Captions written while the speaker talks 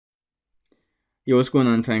Yo, what's going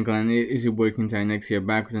on, Time Clan? It is your boy Kintai next here,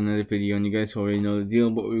 back with another video, and you guys already know the deal.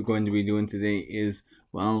 What we're going to be doing today is,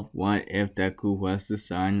 well, what if Deku was the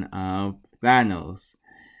son of Thanos?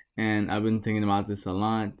 And I've been thinking about this a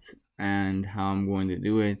lot, and how I'm going to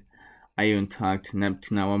do it. I even talked to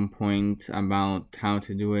Neptune at one point about how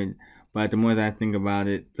to do it, but the more that I think about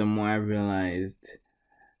it, the more I realized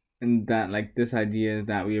that, like, this idea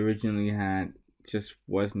that we originally had just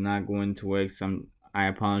was not going to work. I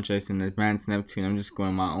apologize in advance, Neptune. I'm just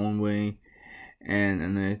going my own way. And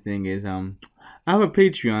another thing is, I have a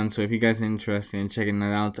Patreon, so if you guys are interested in checking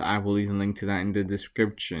that out, I will leave a link to that in the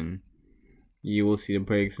description. You will see the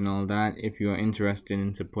breaks and all that if you are interested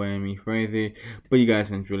in supporting me further. But you guys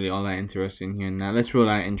aren't really all that interested in here. Now let's roll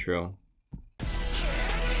that intro.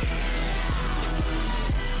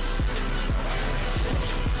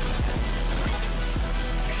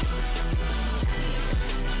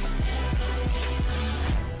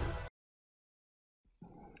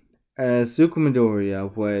 Zuko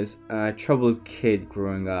Midoriya was a troubled kid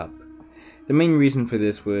growing up. The main reason for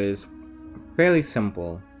this was fairly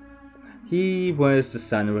simple. He was the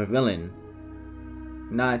son of a villain.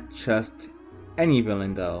 Not just any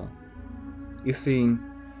villain though. You see,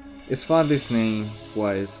 his father's name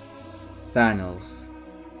was Thanos.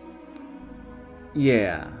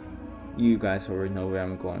 Yeah, you guys already know where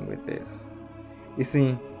I'm going with this. You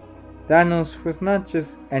see, Thanos was not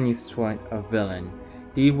just any sort of villain.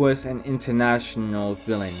 He was an international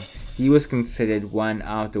villain. He was considered one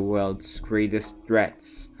of the world's greatest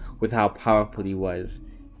threats with how powerful he was.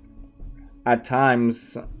 At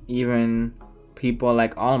times, even people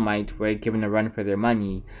like All Might were given a run for their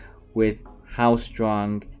money with how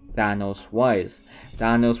strong Thanos was.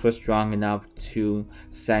 Thanos was strong enough to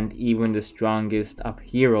send even the strongest of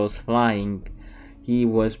heroes flying. He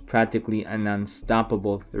was practically an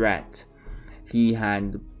unstoppable threat. He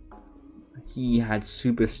had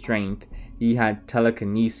super strength, he had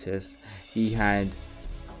telekinesis, he had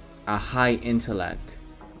a high intellect.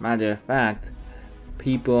 Matter of fact,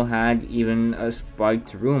 people had even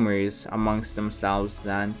sparked rumors amongst themselves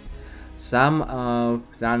that some of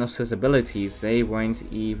Thanos' abilities, they weren't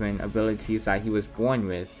even abilities that he was born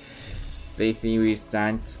with. They theorized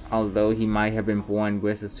that although he might have been born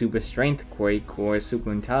with a super strength quirk or a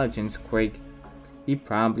super intelligence quirk, he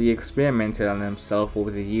probably experimented on himself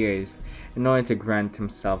over the years in order to grant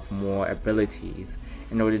himself more abilities,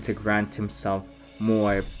 in order to grant himself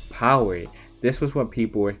more power. This was what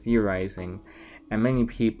people were theorizing, and many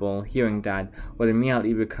people, hearing that, would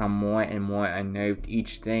immediately become more and more unnerved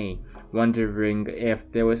each day, wondering if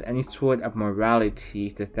there was any sort of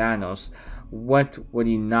morality to Thanos. What would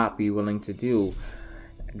he not be willing to do?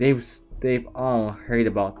 They've all heard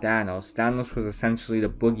about Thanos. Thanos was essentially the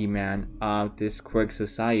boogeyman of this quirk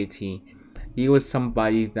society. He was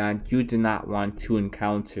somebody that you did not want to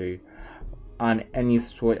encounter on any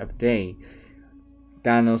sort of day.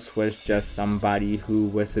 Thanos was just somebody who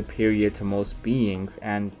was superior to most beings,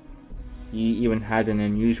 and he even had an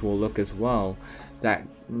unusual look as well that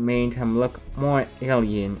made him look more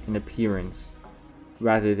alien in appearance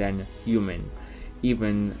rather than human.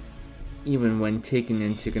 Even when taking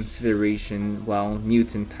into consideration, well,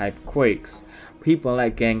 mutant type quirks. People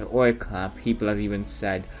like Gang Orca, people have even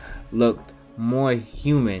said, looked more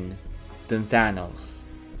human than Thanos,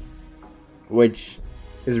 which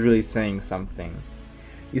is really saying something.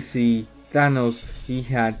 You see, Thanos, he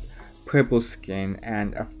had purple skin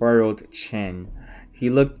and a furrowed chin.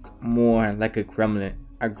 He looked more like a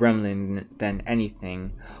gremlin than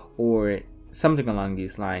anything, or something along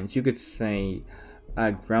these lines. You could say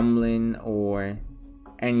a gremlin or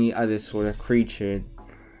any other sort of creature.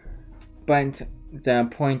 But the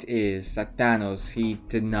point is that Thanos, he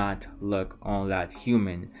did not look all that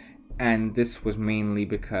human, and this was mainly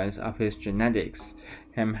because of his genetics,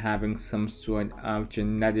 him having some sort of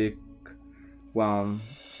genetic, well,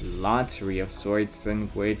 lottery of sorts, in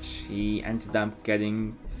which he ended up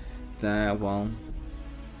getting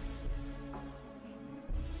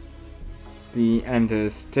the end of the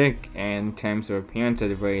stick in terms of appearance at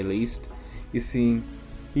the very least. You see,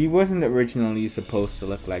 he wasn't originally supposed to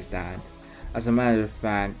look like that. As a matter of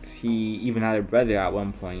fact, he even had a brother at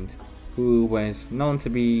one point who was known to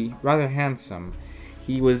be rather handsome.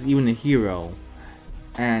 He was even a hero,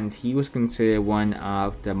 and he was considered one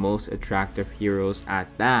of the most attractive heroes at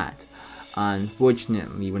that.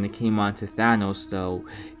 Unfortunately, when it came on to Thanos though,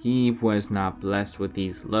 he was not blessed with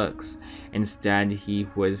these looks. Instead, he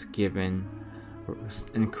was given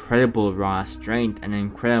incredible raw strength and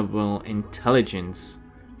incredible intelligence,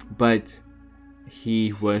 but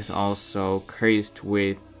he was also cursed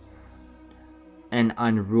with an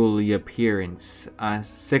unruly appearance, a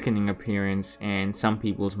sickening appearance in some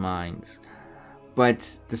people's minds.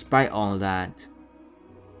 But despite all that,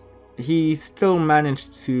 he still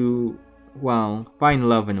managed to, well, find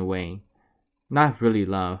love in a way. Not really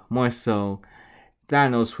love, more so,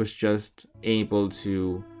 Thanos was just able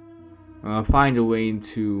to find a way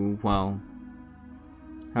to, well,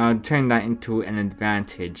 turn that into an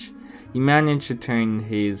advantage. He managed to turn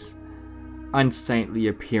his unsightly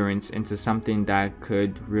appearance into something that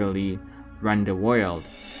could really run the world.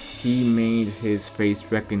 He made his face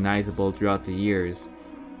recognizable throughout the years,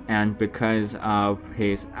 and because of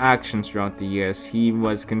his actions throughout the years, he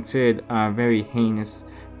was considered a very heinous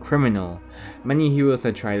criminal. Many heroes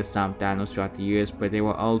had tried to stop Thanos throughout the years, but they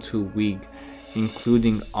were all too weak,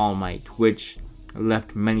 including All Might, which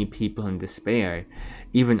left many people in despair.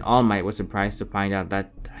 Even All Might was surprised to find out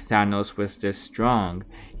that Thanos was this strong.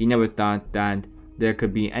 He never thought that there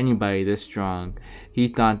could be anybody this strong. He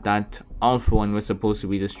thought that All For One was supposed to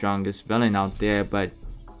be the strongest villain out there, but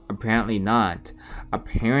apparently not.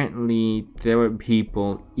 Apparently, there were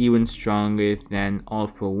people even stronger than All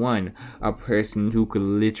For One, a person who could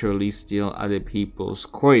literally steal other people's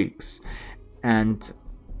quirks. And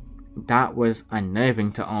that was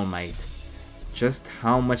unnerving to All Might. Just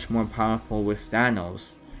how much more powerful was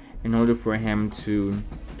Thanos in order for him to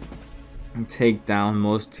take down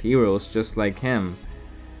most heroes just like him?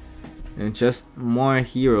 And just more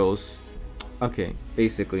heroes. Okay,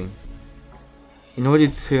 basically, in order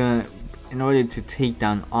to take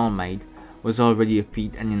down All Might was already a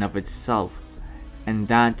feat in and of itself, and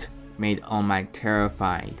that made All Might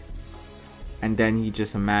terrified. And then he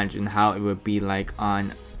just imagined how it would be like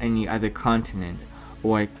on any other continent,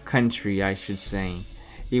 or country I should say.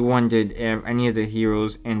 He wondered if any of the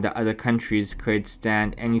heroes in the other countries could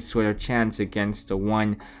stand any sort of chance against the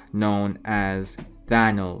one known as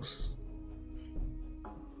Thanos.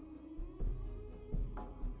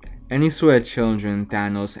 Any sort of children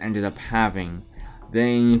Thanos ended up having,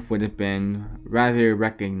 they would have been rather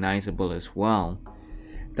recognizable as well.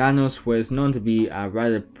 Thanos was known to be a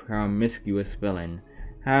rather promiscuous villain,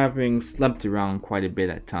 having slept around quite a bit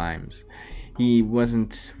at times. He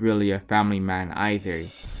wasn't really a family man either.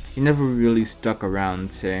 He never really stuck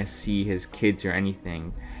around to see his kids or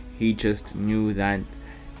anything. He just knew that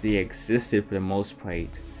they existed for the most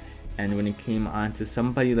part. And when it came on to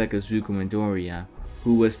somebody like Izuku Midoriya,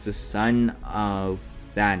 who was the son of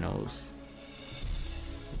Thanos,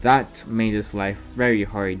 that made his life very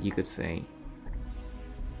hard, you could say.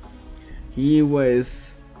 He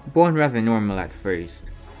was born rather normal at first,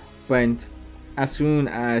 but as soon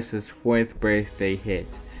as his 4th birthday hit,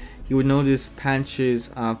 he would notice patches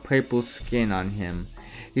of purple skin on him.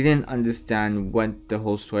 He didn't understand what the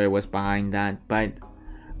whole story was behind that, but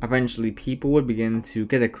eventually people would begin to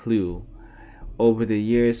get a clue. Over the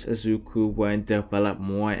years, Izuku would develop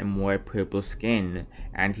more and more purple skin,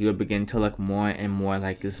 and he would begin to look more and more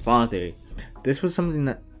like his father. This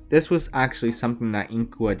was actually something that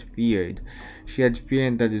Inku had feared. She had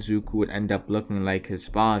feared that Izuku would end up looking like his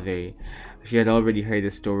father. She had already heard the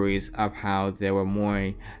stories of how there were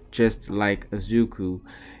more just like Izuku.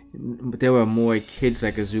 There were more kids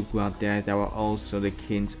like Izuku out there that were also the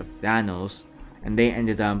kids of Thanos, and they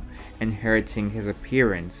ended up inheriting his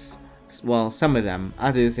appearance. Well, some of them.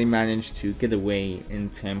 Others, they managed to get away in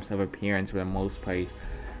terms of appearance for the most part.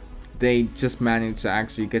 They just managed to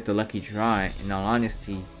actually get the lucky draw, in all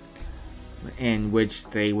honesty, in which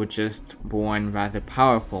they were just born rather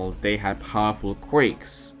powerful. They had powerful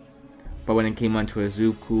quirks. But when it came on to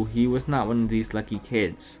Izuku, he was not one of these lucky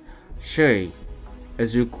kids. Sure,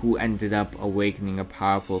 Izuku ended up awakening a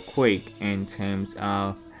powerful quirk in terms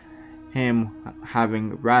of him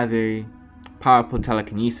having rather powerful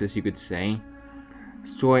telekinesis, you could say.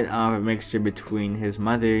 Sort of a mixture between his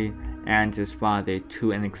mother and his father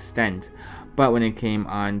to an extent. But when it came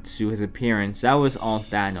on to his appearance, that was all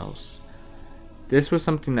Thanos. This was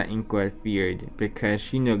something that Inko had feared, because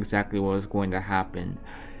she knew exactly what was going to happen.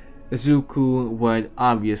 Izuku would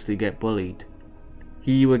obviously get bullied.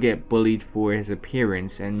 He would get bullied for his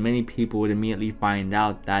appearance, and many people would immediately find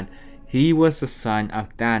out that he was the son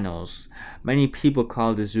of Thanos. Many people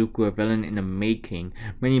called Izuku a villain in the making.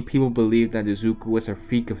 Many people believed that Izuku was a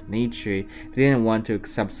freak of nature. They didn't want to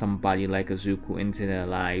accept somebody like Izuku into their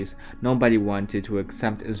lives. Nobody wanted to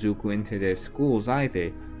accept Izuku into their schools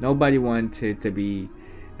either. Nobody wanted to be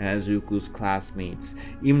Izuku's classmates.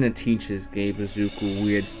 Even the teachers gave Izuku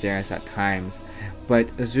weird stares at times. But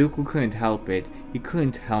Izuku couldn't help it. He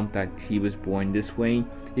couldn't help that he was born this way.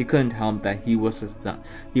 He couldn't help that he was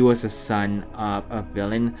a son of a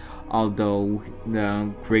villain, although the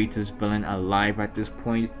greatest villain alive at this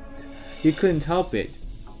point. He couldn't help it.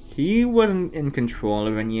 He wasn't in control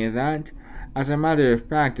of any of that. As a matter of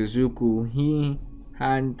fact, Izuku, he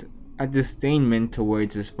had a disdainment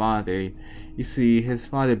towards his father. You see, his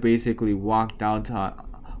father basically walked out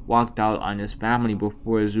on his family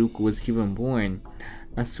before Izuku was even born.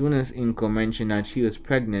 As soon as Inko mentioned that she was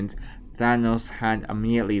pregnant, Thanos had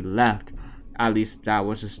immediately left. At least that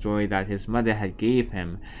was the story that his mother had gave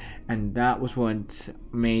him, and that was what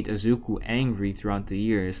made Izuku angry throughout the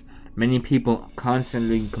years. Many people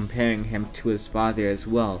constantly comparing him to his father as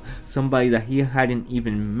well, somebody that he hadn't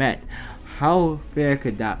even met. How fair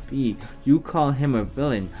could that be? You call him a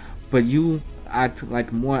villain, but you act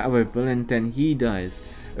like more of a villain than he does.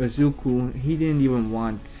 Izuku, he didn't even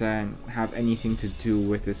want to have anything to do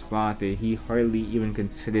with his father. He hardly even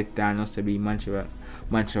considered Thanos to be much of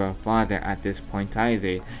a father at this point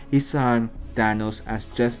either. He saw Thanos as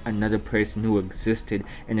just another person who existed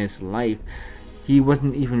in his life. He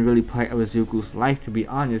wasn't even really part of Izuku's life, to be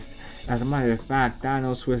honest. As a matter of fact,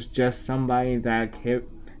 Thanos was just somebody that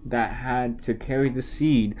had to carry the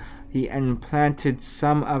seed. He implanted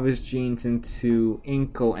some of his genes into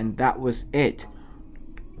Inko, and that was it.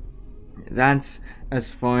 That's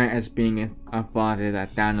as far as being a father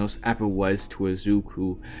that Thanos ever was to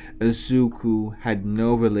Izuku. Izuku had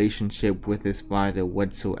no relationship with his father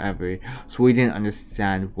whatsoever, so he didn't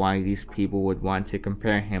understand why these people would want to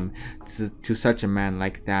compare him to such a man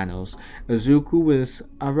like Thanos. Izuku was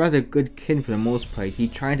a rather good kid for the most part. He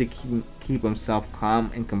tried to keep himself calm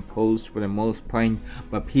and composed for the most part,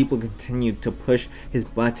 but people continued to push his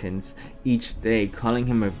buttons each day, calling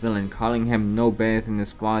him a villain, calling him no better than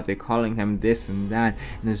his father, calling him this and that,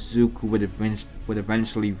 and Izuku would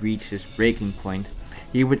eventually reach his breaking point.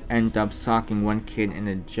 He would end up socking one kid in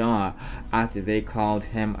the jaw after they called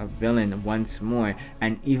him a villain once more,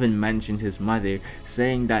 and even mentioned his mother,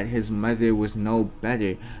 saying that his mother was no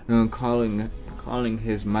better, and calling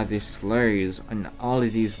his mother slurs, and all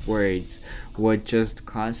of these words would just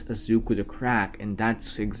cause Izuku to crack, and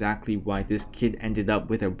that's exactly why this kid ended up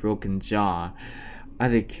with a broken jaw.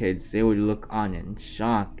 Other kids, they would look on in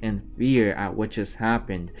shock and fear at what just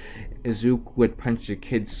happened. Izuku would punch the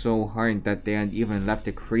kid so hard that they had even left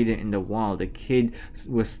a crater in the wall. The kid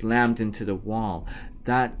was slammed into the wall.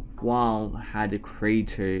 That wall had a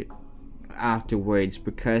crater afterwards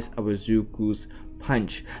because of Izuku's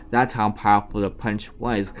punch. That's how powerful the punch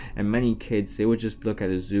was, and many kids, they would just look at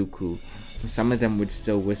Izuku. Some of them would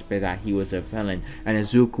still whisper that he was a villain, and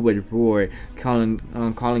Izuku would roar, calling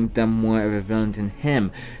them more of a villain than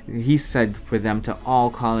him. He said for them to all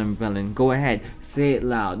call him villain. Go ahead, say it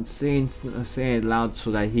loud, say it loud so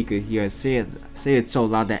that he could hear. Say it so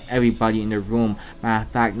loud that everybody in the room, matter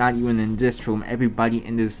of fact, not even in this room, everybody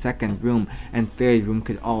in the second room and third room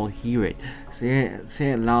could all hear it. Say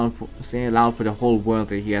it loud for the whole world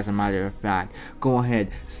to hear. As a matter of fact, go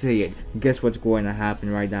ahead, say it. Guess what's going to happen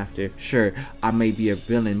right after? Sure, I may be a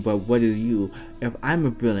villain, but what are you? If I'm a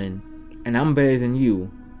villain and I'm better than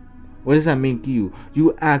you, what does that make you?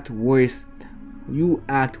 You act worse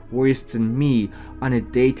than me on a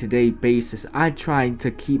day-to-day basis. I try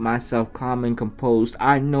to keep myself calm and composed.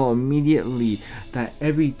 I know immediately that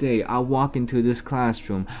every day I walk into this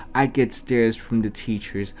classroom, I get stares from the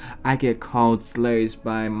teachers. I get called slurs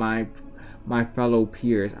by my fellow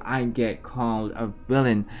peers. I get called a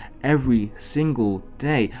villain every single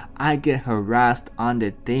day. I get harassed on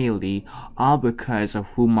the daily, all because of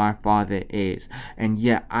who my father is. And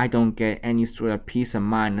yet I don't get any sort of peace of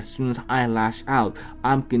mind. As soon as I lash out,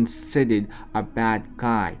 I'm considered a bad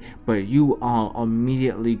guy. But you all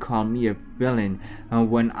immediately call me a villain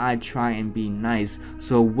when I try and be nice.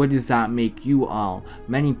 So what does that make you all?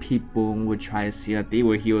 Many people would try to see that they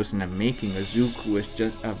were heroes in the making. Izuku was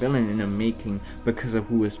just a villain in the making because of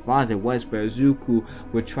who his father was, but Izuku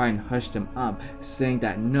would try and hush them up, saying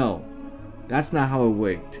that no, that's not how it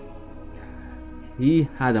worked. He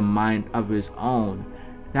had a mind of his own.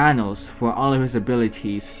 Thanos, for all of his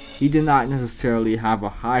abilities, he did not necessarily have a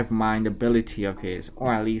hive mind ability of his,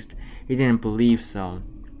 or at least he didn't believe so.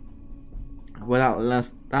 Without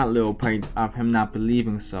that little part of him not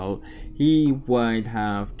believing so, he would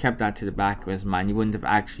have kept that to the back of his mind. He wouldn't have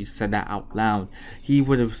actually said that out loud. He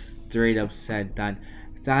would have straight up said that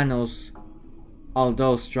Thanos,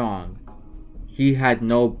 although strong, he had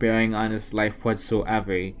no bearing on his life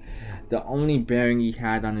whatsoever. The only bearing he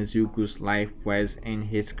had on Izuku's life was in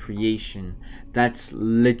his creation. That's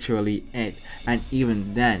literally it. And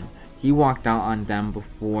even then, he walked out on them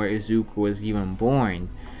before Izuku was even born.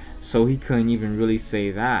 So he couldn't even really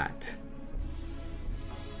say that.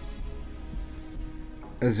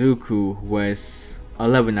 Izuku was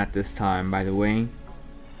 11 at this time, by the way.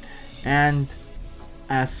 And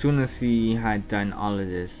as soon as he had done all of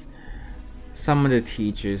this, some of the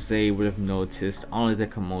teachers, they would have noticed all of the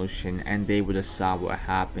commotion and they would have saw what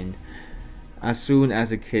happened. As soon as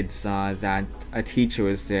the kids saw that a teacher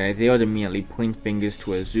was there, they would immediately point fingers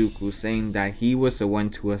to Izuku, saying that he was the one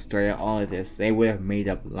to have started all of this. They would have made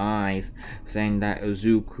up lies, saying that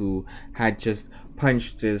Izuku had just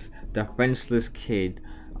punched this defenseless kid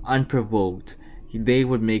unprovoked. They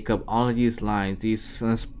would make up all of these lies, these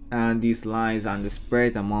lies on the spur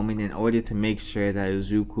of the moment, in order to make sure that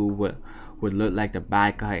Izuku would look like the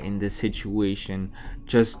bad guy in this situation,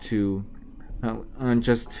 just to throw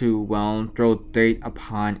dirt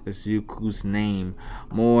upon Izuku's name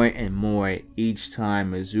more and more. Each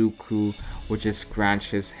time Izuku would just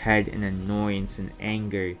scratch his head in annoyance and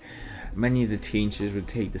anger. Many of the teachers would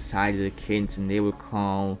take the side of the kids and they would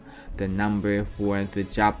call the number for the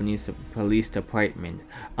Japanese police department.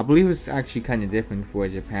 I believe it's actually kind of different for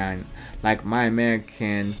Japan. Like my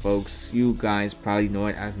American folks, you guys probably know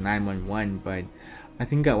it as 911, but I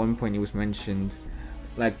think at one point it was mentioned,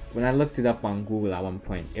 like when I looked it up on Google at one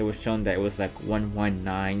point, it was shown that it was like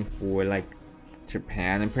 119 for like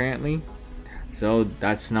Japan apparently. So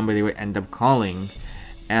that's the number they would end up calling.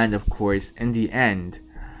 And of course, in the end,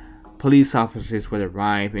 police officers would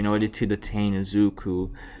arrive in order to detain Izuku.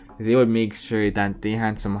 They would make sure that they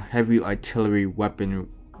had some heavy artillery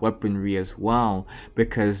weaponry as well,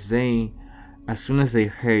 because they, as soon as they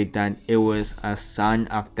heard that it was a son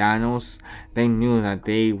of Thanos, they knew that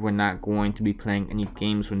they were not going to be playing any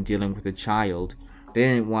games when dealing with a child. They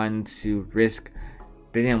didn't want to risk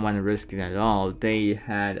it at all. They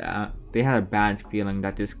had a bad feeling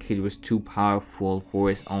that this kid was too powerful for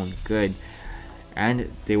his own good.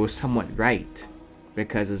 And they were somewhat right,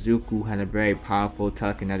 because Izuku had a very powerful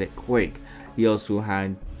telekinetic quirk. He also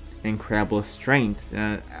had incredible strength,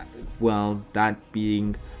 that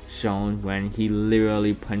being shown when he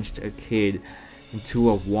literally punched a kid into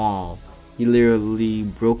a wall. He literally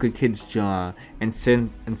broke a kid's jaw and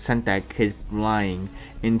sent that kid flying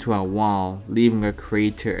into a wall, leaving a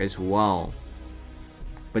crater as well.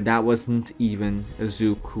 But that wasn't even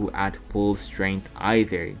Izuku at full strength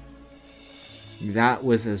either. That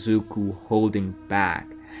was Izuku holding back,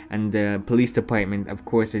 and the police department, of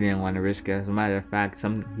course, they didn't want to risk it. As a matter of fact,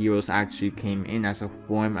 some heroes actually came in as a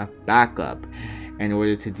form of backup in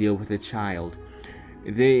order to deal with the child.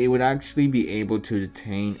 They would actually be able to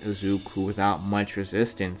detain Izuku without much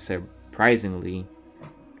resistance, surprisingly,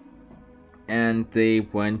 and they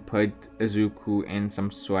would put Izuku in some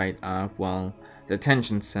sort of,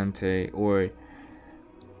 detention center, or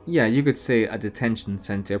yeah, you could say a detention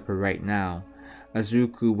center for right now.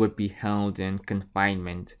 Izuku would be held in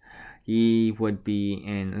confinement. He would be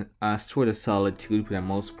in a sort of solitude for the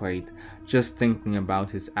most part, just thinking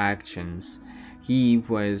about his actions. He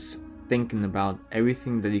was thinking about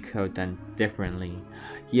everything that he could have done differently.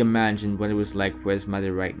 He imagined what it was like for his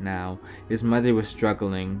mother right now. His mother was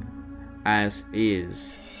struggling, as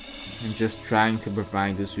is, and just trying to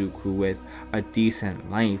provide Izuku with a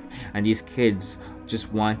decent life, and these kids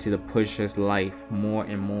just wanted to push his life more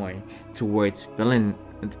and more towards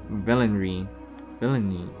villainy.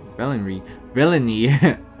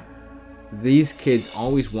 These kids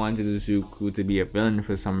always wanted Izuku to be a villain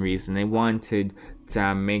for some reason. They wanted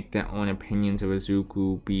to make their own opinions of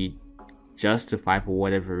Izuku be justified for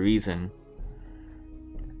whatever reason.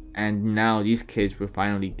 And now these kids were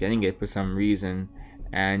finally getting it for some reason,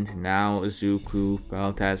 and now Izuku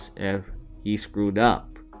felt as if he screwed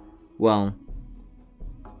up. Well,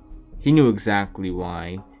 he knew exactly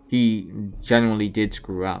why. He generally did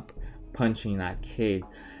screw up, punching that kid,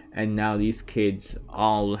 and now these kids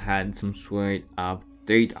all had some sort of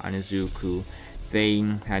dirt on Izuku. They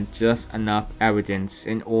had just enough evidence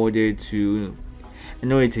in order to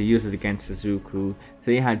use it against Izuku.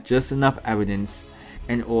 They had just enough evidence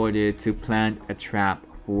in order to plant a trap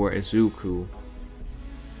for Izuku.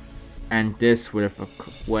 And this would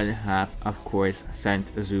have, of course,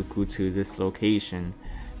 sent Izuku to this location,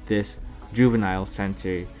 this juvenile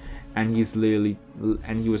center, and he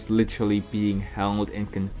was literally being held in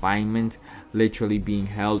confinement, literally being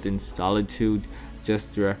held in solitude,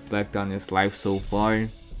 just to reflect on his life so far.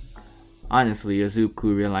 Honestly,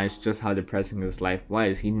 Izuku realized just how depressing his life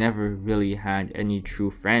was. He never really had any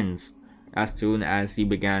true friends. As soon as he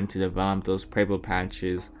began to develop those purple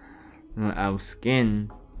patches of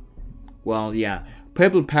skin,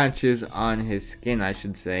 purple patches on his skin, I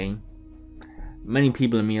should say, many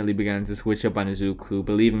people immediately began to switch up on Izuku,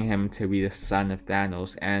 believing him to be the son of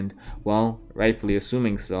Thanos, and, rightfully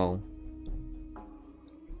assuming so.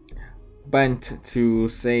 But to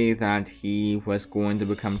say that he was going to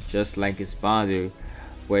become just like his father,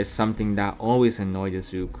 was something that always annoyed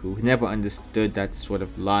Izuku. He never understood that sort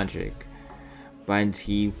of logic, but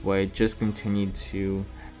he would just continue to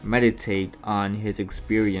meditate on his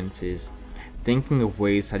experiences, thinking of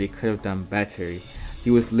ways that he could have done better. He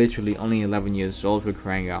was literally only 11 years old, for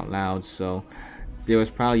crying out loud, so there was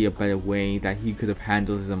probably a better way that he could have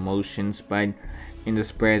handled his emotions, but in the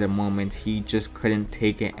spur of the moment, he just couldn't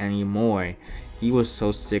take it anymore. He was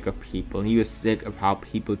so sick of people. He was sick of how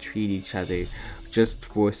people treat each other just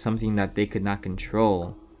for something that they could not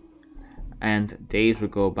control. And days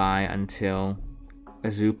would go by until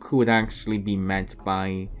Izuku would actually be met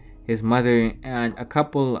by his mother and a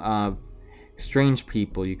couple of strange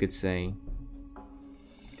people, you could say.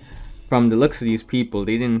 From the looks of these people,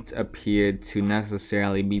 they didn't appear to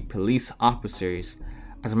necessarily be police officers.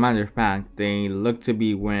 As a matter of fact, they looked to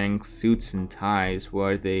be wearing suits and ties.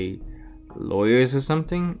 Were they lawyers or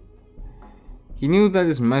something? He knew that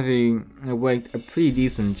his mother worked a pretty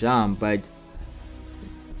decent job, but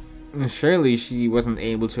surely she wasn't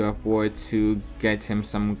able to afford to get him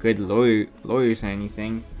some good lawyers or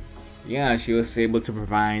anything. Yeah, she was able to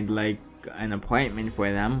provide like an appointment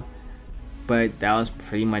for them, but that was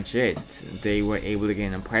pretty much it. They were able to get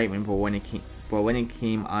an appointment, but when it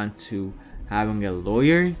came on to having a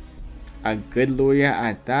lawyer, a good lawyer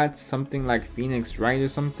at that, something like Phoenix Wright or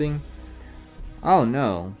something, oh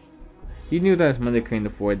no. He knew that his mother couldn't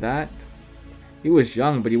afford that. He was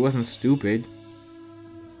young, but he wasn't stupid.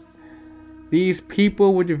 These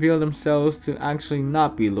people would reveal themselves to actually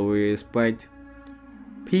not be lawyers, but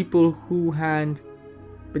people who had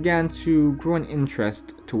began to grow an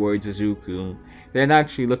interest towards Izuku. They had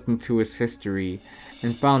actually looked into his history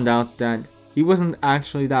and found out that he wasn't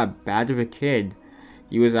actually that bad of a kid.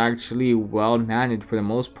 He was actually well mannered for the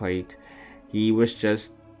most part. He was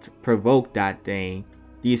just provoked that day.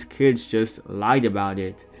 These kids just lied about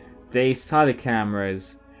it. They saw the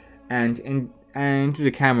cameras, and through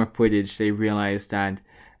the camera footage they realized that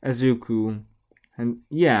Izuku, and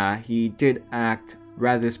yeah, he did act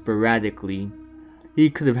rather sporadically.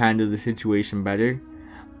 He could have handled the situation better,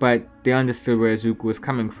 but they understood where Izuku was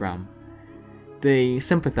coming from. They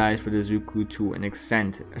sympathized with Izuku to an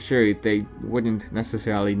extent. Sure, they wouldn't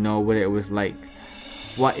necessarily know what it was like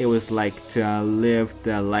to live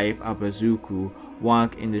the life of Izuku,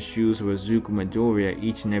 walk in the shoes of Izuku Midoriya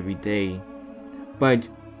each and every day. But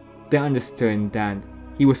they understood that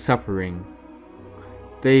he was suffering.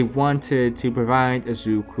 They wanted to provide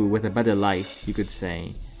Izuku with a better life, you could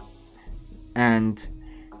say. And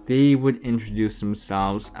they would introduce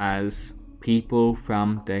themselves as people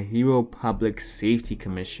from the Hero Public Safety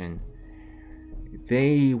Commission.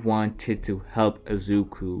 They wanted to help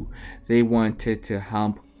Izuku. They wanted to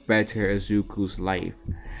help better Izuku's life.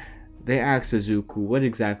 They asked Izuku what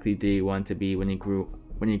exactly did he want to be when he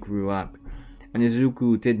grew up. And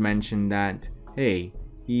Izuku did mention that, hey,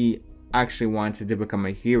 he actually wanted to become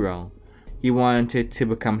a hero. He wanted to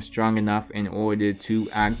become strong enough in order to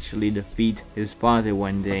actually defeat his father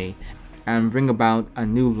one day and bring about a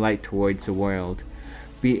new light towards the world.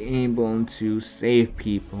 Be able to save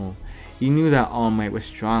people. He knew that All Might was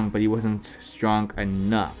strong, but he wasn't strong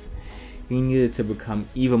enough. He needed to become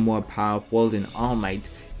even more powerful than All Might,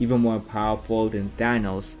 even more powerful than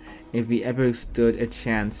Thanos, if he ever stood a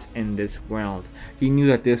chance in this world. He knew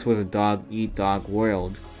that this was a dog-eat-dog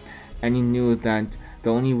world, and he knew that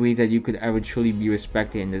the only way that you could ever truly be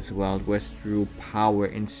respected in this world was through power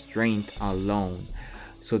and strength alone.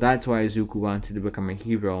 So that's why Izuku wanted to become a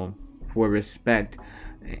hero, for respect,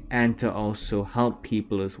 and to also help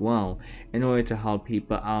people as well. In order to help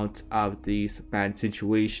people out of these bad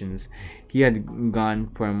situations, he had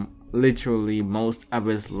gone from literally most of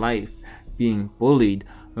his life being bullied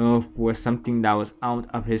for something that was out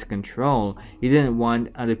of his control. He didn't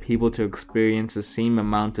want other people to experience the same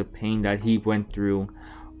amount of pain that he went through,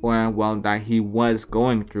 or well, that he was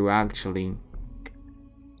going through actually.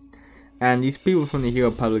 And these people from the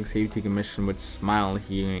Hero Public Safety Commission would smile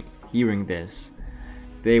hearing this.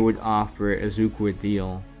 They would offer Izuku a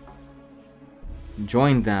deal.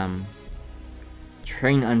 Join them,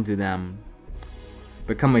 train under them,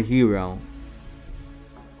 become a hero,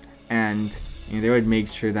 and they would make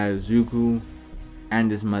sure that Izuku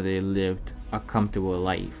and his mother lived a comfortable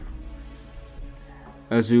life.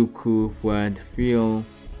 Izuku would feel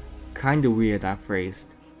kinda weird at first.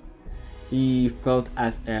 He felt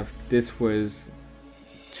as if this was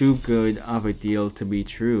too good of a deal to be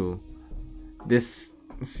true. This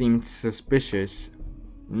seemed suspicious.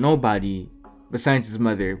 Nobody, besides his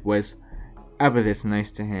mother, was ever this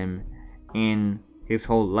nice to him in his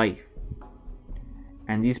whole life.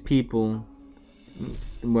 And these people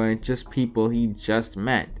were just people he just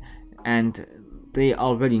met, and they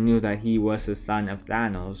already knew that he was the son of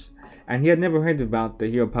Thanos, and he had never heard about the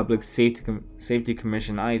Hero Public Safety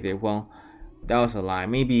Commission either. Well, that was a lie.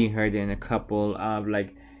 Maybe he heard it in a couple of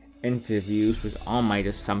interviews with All Might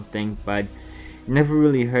or something, but never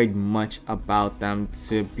really heard much about them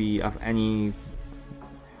to be of any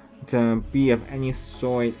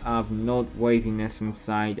sort of noteworthiness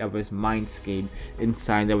inside of his mindscape,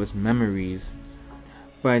 inside of his memories.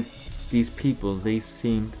 But these people, they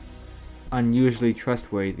seemed unusually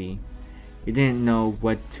trustworthy. You didn't know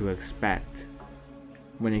what to expect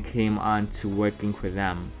when it came on to working for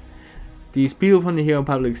them. These people from the Hero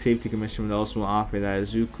Public Safety Commission would also offer that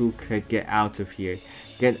Izuku could get out of here,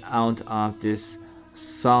 get out of this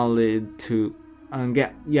solitude,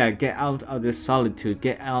 get out of this solitude,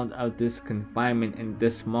 get out of this confinement in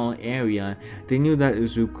this small area. They knew that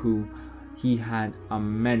Izuku, he had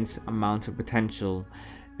immense amounts of potential,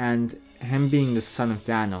 and him being the son of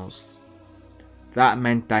Thanos, that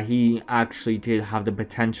meant that he actually did have the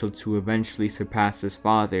potential to eventually surpass his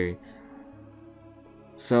father.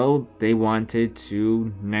 So they wanted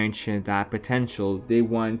to nurture that potential. They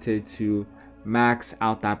wanted to max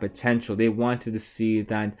out that potential. They wanted to see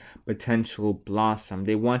that potential blossom.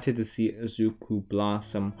 They wanted to see Izuku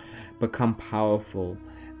blossom, become powerful.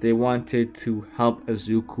 They wanted to help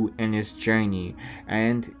Izuku in his journey,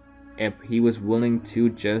 and if he was willing to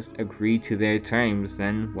just agree to their terms,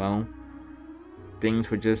 then, well,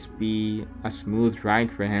 things would just be a smooth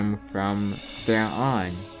ride for him from there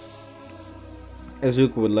on.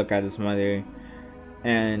 Izuku would look at his mother,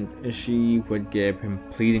 and she would give him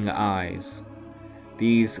pleading eyes.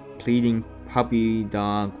 These pleading puppy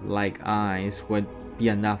dog-like eyes would be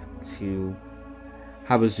enough to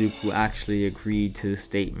have Izuku actually agree to the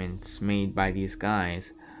statements made by these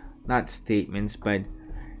guys. Not statements, but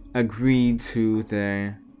agree to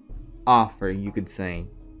their offer, you could say.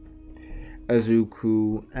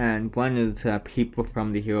 Izuku and one of the people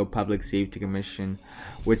from the Hero Public Safety Commission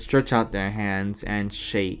would stretch out their hands and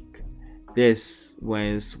shake. This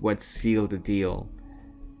was what sealed the deal.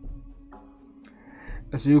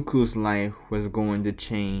 Izuku's life was going to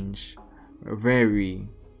change very,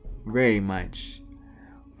 very much.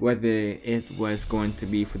 Whether it was going to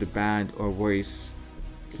be for the bad or worse,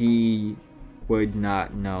 he would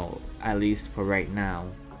not know, at least for right now.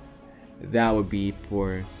 That would be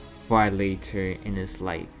for far later in his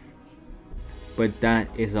life. But that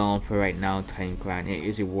is all for right now, Titan Clan. It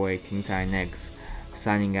is your boy, King Titan X,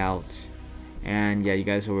 signing out. And yeah, you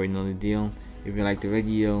guys already know the deal. If you liked the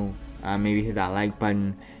video, maybe hit that like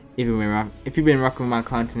button. If you've been rocking with my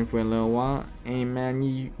content for a little while, hey man,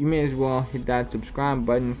 you may as well hit that subscribe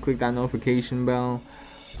button, click that notification bell,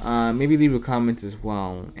 maybe leave a comment as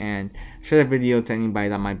well, and share the video to anybody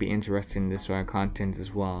that might be interested in this sort of content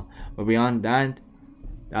as well. But beyond that,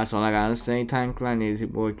 that's all I gotta say. Titan Clan is your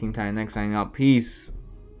boy King Titan X signing out. Peace.